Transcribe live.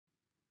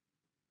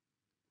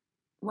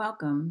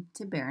Welcome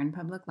to Barron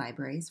Public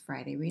Library's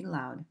Friday Read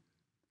Aloud.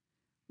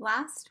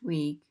 Last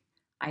week,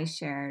 I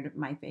shared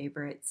my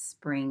favorite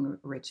spring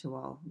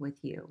ritual with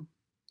you.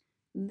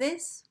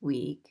 This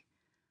week,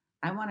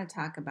 I want to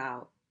talk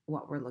about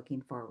what we're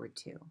looking forward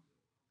to,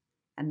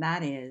 and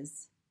that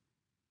is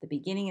the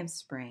beginning of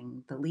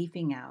spring, the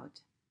leafing out,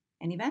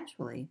 and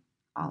eventually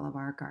all of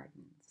our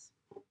gardens.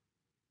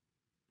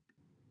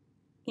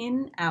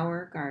 In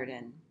Our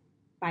Garden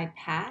by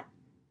Pat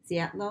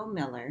Zietlow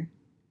Miller,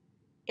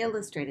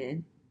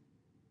 illustrated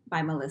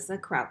by Melissa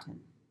Crowton.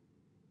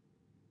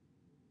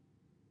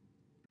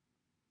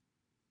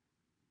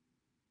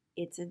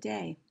 It's a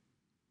day,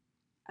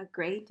 a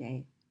great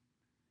day.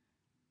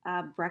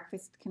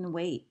 Breakfast can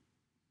wait.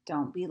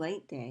 Don't be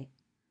late day.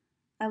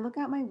 I look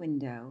out my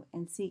window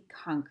and see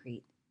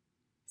concrete,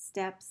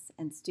 steps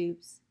and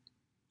stoops,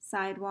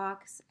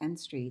 sidewalks and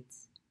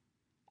streets.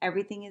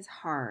 Everything is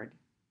hard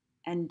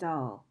and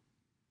dull,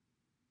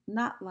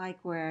 not like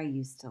where I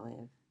used to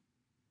live.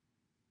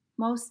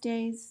 Most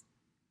days,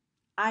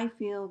 I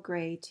feel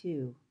gray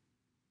too.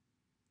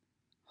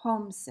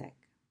 Homesick,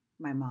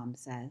 my mom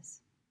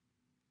says.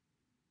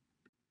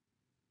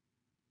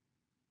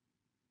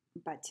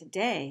 But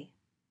today,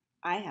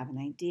 I have an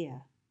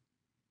idea.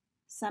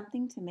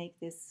 Something to make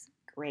this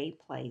gray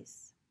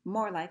place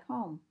more like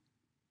home.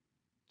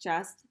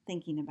 Just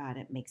thinking about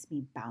it makes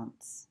me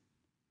bounce.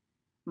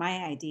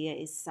 My idea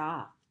is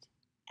soft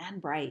and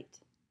bright.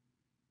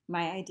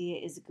 My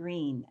idea is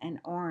green and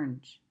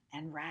orange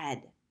and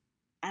red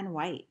and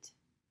white.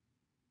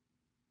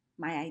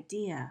 My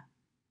idea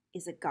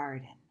is a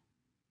garden.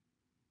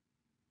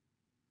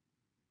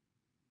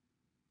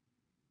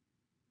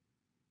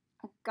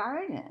 A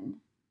garden,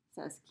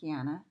 says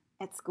Kiana.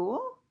 At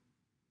school?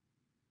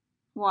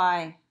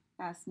 Why?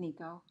 Asks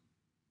Nico.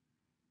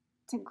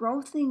 To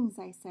grow things,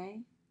 I say,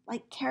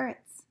 like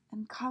carrots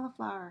and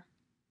cauliflower.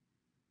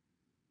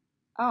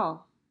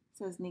 Oh,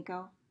 says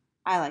Nico,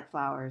 I like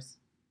flowers.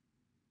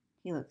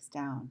 He looks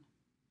down.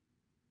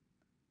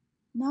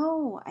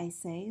 No, I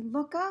say,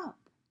 look up.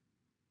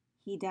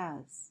 He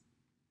does,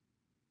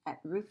 at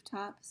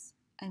rooftops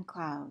and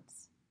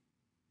clouds.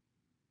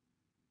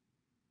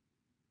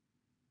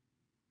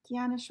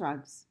 Kiana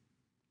shrugs.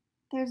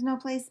 There's no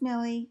place,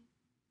 Millie.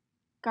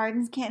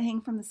 Gardens can't hang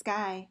from the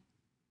sky.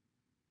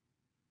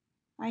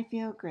 I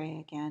feel gray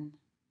again.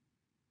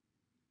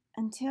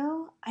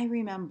 Until I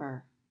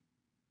remember.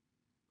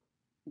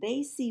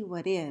 They see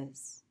what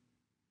is.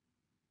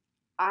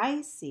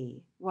 I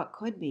see what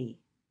could be.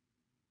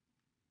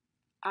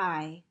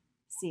 I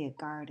see a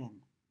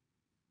garden.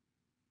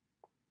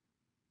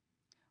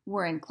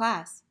 We're in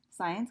class,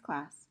 science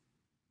class.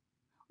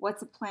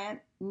 What's a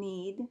plant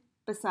need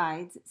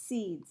besides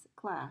seeds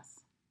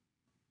class?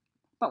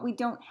 But we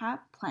don't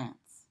have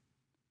plants,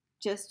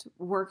 just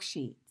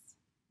worksheets,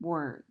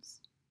 words.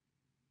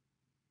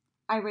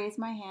 I raise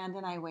my hand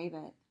and I wave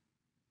it.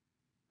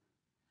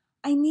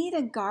 I need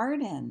a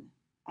garden,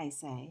 I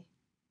say.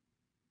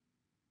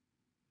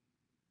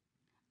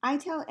 I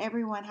tell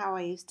everyone how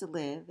I used to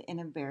live in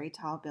a very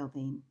tall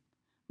building,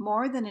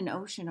 more than an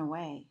ocean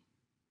away.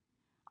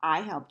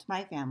 I helped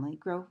my family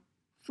grow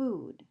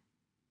food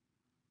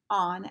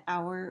on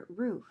our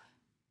roof.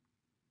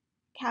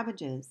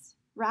 Cabbages,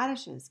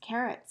 radishes,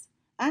 carrots,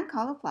 and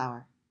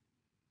cauliflower,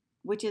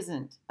 which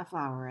isn't a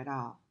flower at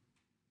all.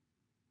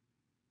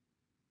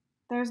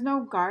 There's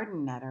no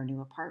garden at our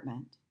new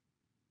apartment.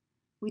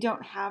 We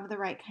don't have the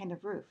right kind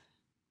of roof.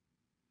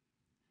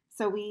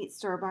 So we eat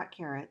store-bought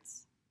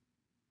carrots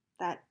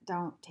that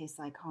don't taste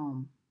like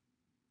home.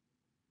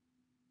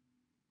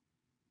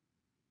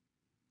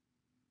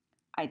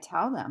 I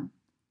tell them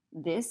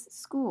this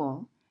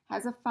school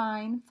has a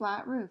fine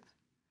flat roof,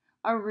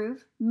 a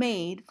roof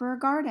made for a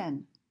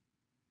garden.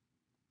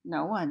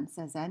 No one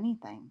says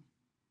anything,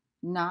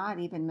 not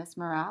even Miss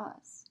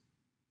Morales.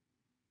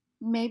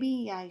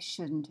 Maybe I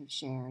shouldn't have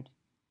shared.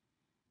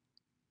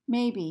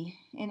 Maybe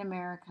in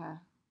America,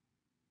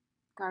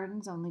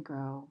 gardens only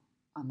grow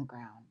on the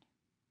ground.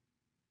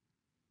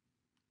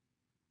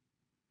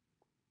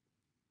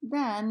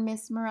 Then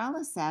Miss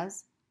Morales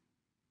says,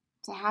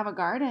 to have a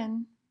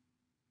garden,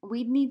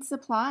 we'd need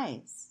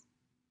supplies.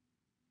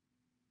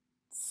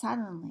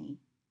 Suddenly,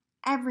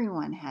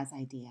 everyone has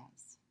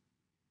ideas.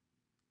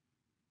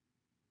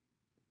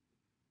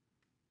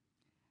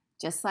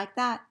 Just like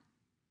that,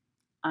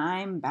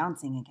 I'm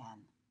bouncing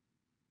again.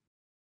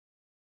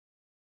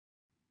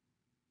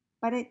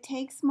 But it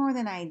takes more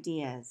than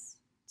ideas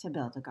to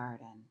build a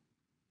garden.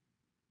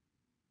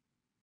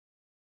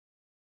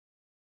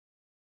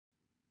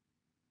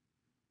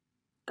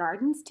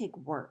 Gardens take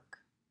work,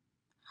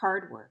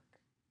 hard work.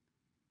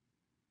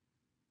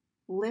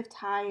 Lift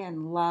high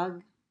and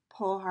lug,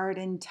 pull hard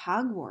and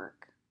tug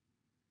work.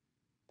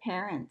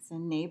 Parents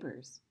and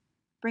neighbors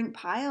bring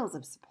piles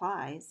of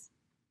supplies.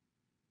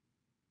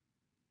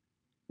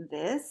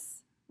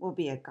 This will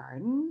be a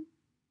garden?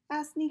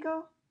 Asked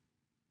Nico.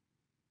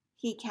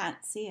 He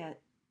can't see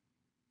it,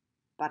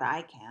 but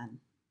I can.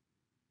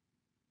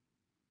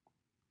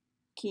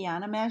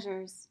 Kiana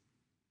measures.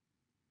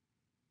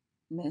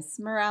 Miss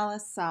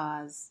Morales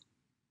saws.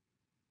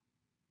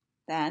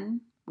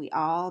 Then we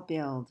all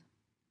build.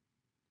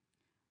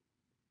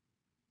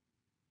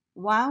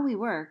 While we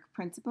work,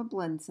 Principal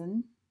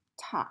Blinson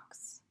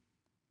talks.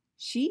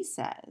 She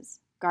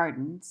says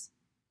gardens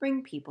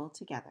bring people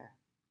together.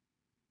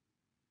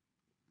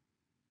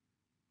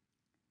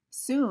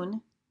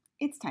 Soon,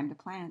 it's time to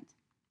plant.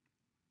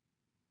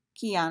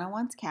 Kiana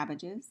wants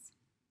cabbages.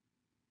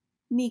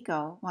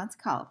 Nico wants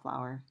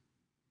cauliflower.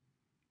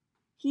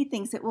 He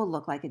thinks it will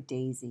look like a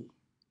daisy.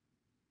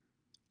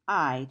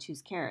 I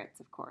choose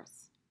carrots, of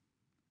course.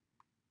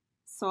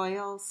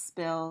 Soil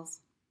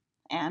spills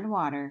and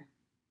water.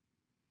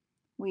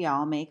 We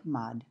all make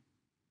mud.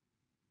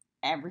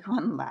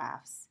 Everyone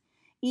laughs,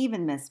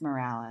 even Miss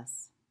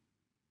Morales.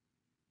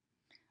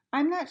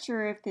 I'm not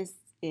sure if this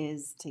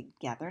is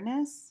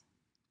togetherness,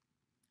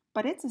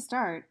 but it's a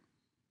start.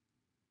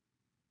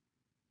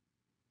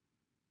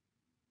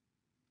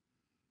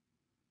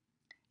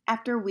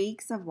 After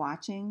weeks of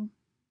watching,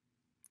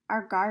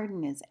 our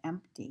garden is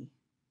empty.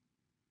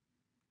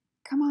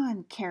 Come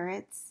on,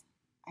 carrots,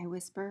 I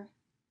whisper.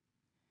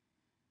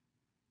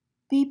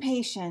 Be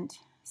patient,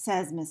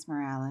 says Miss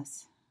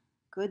Morales.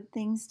 Good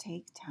things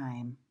take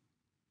time.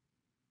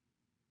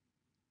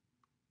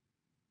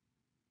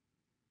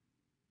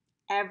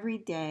 Every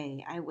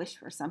day I wish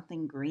for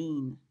something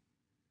green,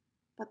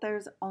 but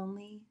there's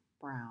only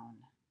brown.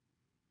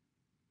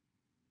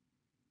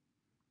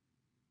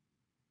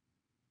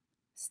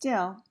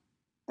 Still,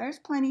 there's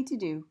plenty to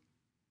do.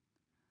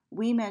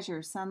 We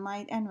measure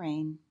sunlight and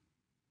rain,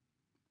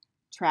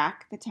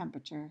 track the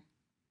temperature.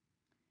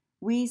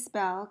 We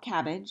spell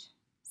cabbage,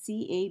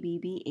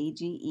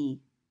 Cabbage,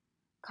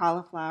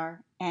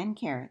 cauliflower, and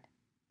carrot,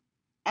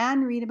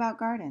 and read about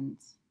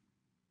gardens.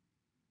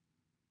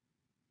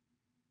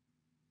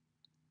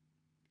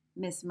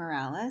 Miss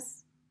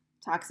Morales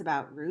talks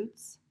about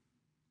roots,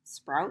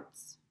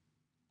 sprouts,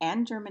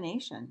 and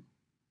germination.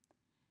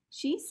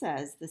 She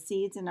says the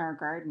seeds in our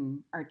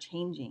garden are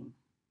changing.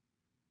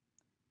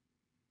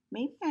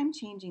 Maybe I'm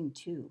changing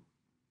too.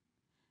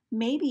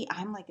 Maybe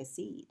I'm like a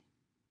seed,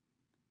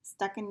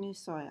 stuck in new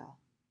soil,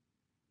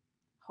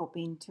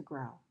 hoping to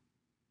grow.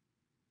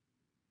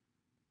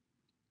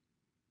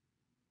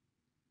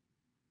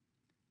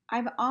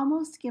 I've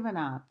almost given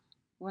up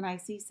when I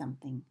see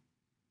something.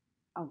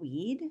 A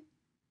weed?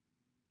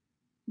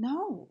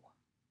 No.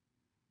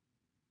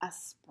 A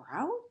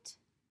sprout?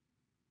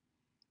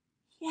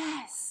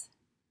 Yes.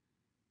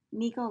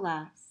 Nico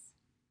laughs.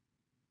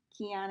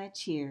 Kiana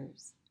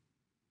cheers.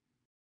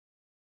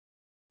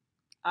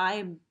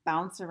 I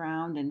bounce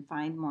around and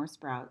find more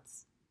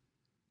sprouts.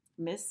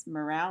 Miss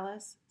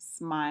Morales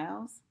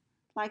smiles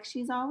like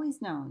she's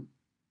always known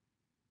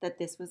that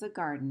this was a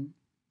garden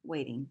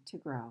waiting to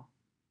grow.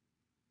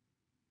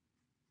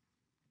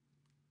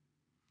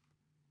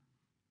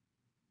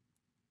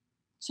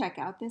 Check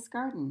out this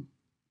garden.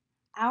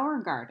 Our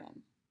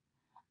garden.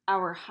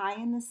 Our high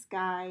in the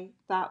sky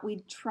thought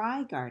we'd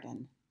try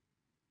garden.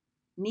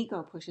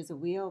 Nico pushes a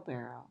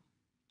wheelbarrow.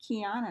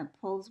 Kiana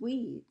pulls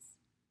weeds.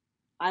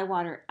 I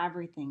water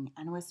everything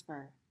and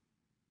whisper,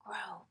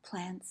 grow,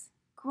 plants,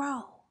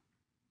 grow.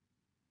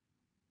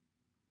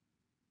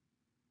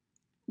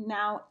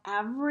 Now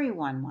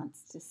everyone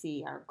wants to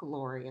see our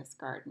glorious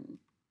garden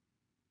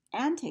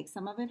and take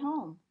some of it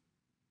home.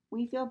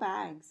 We fill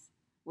bags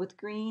with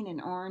green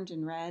and orange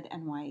and red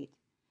and white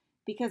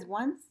because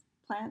once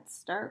plants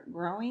start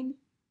growing,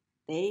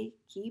 they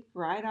keep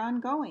right on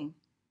going.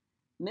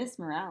 Miss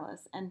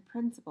Morales and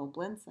Principal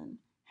Blinson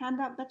hand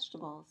out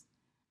vegetables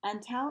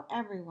and tell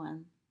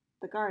everyone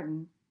the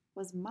garden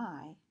was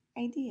my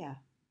idea.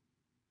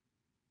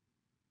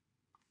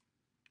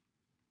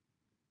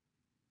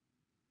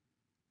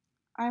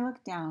 I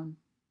look down.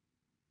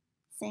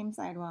 Same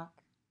sidewalk,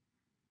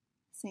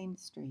 same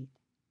street.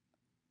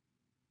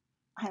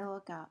 I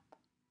look up.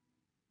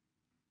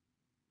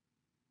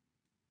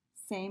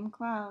 Same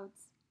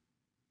clouds,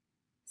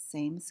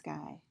 same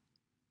sky.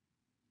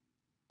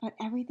 But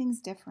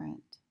everything's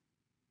different.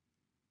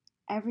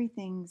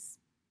 Everything's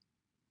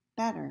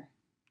better.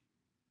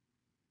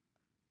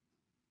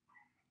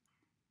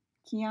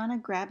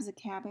 Kiana grabs a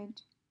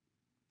cabbage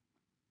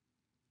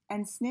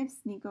and sniffs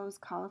Nico's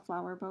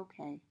cauliflower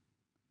bouquet.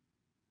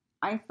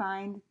 I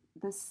find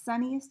the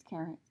sunniest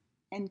carrot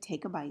and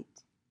take a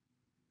bite.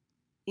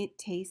 It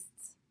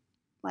tastes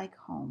like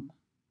home.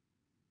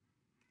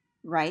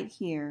 Right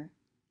here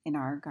in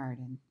our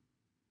garden.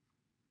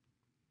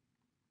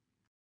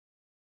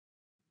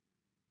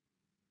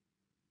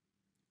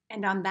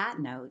 And on that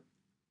note,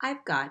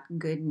 I've got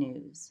good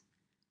news.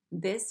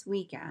 This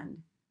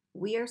weekend,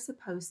 we are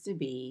supposed to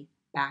be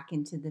back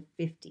into the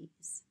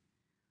 50s,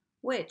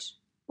 which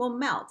will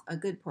melt a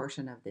good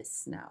portion of this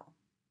snow.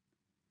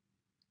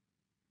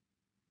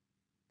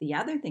 The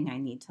other thing I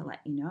need to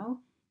let you know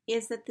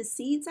is that the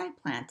seeds I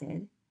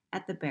planted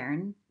at the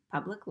Barron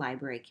Public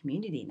Library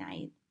Community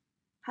Night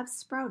have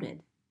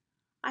sprouted.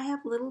 I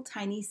have little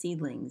tiny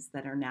seedlings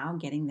that are now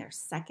getting their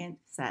second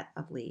set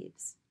of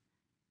leaves.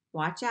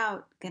 Watch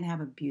out, gonna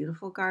have a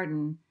beautiful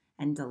garden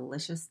and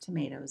delicious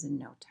tomatoes in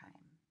no time.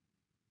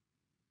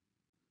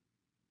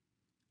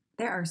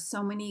 There are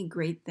so many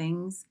great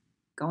things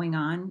going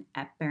on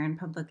at Barron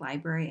Public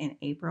Library in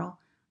April,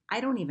 I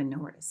don't even know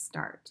where to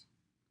start.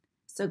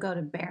 So go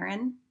to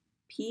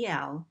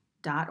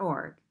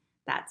barronpl.org,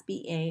 that's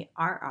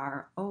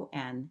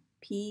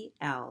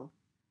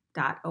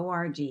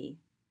BARRONPL.org,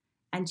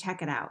 and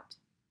check it out.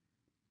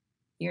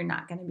 You're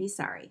not going to be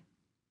sorry.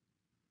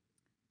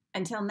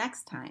 Until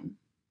next time,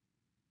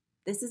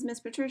 this is Miss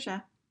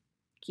Patricia.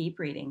 Keep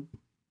reading.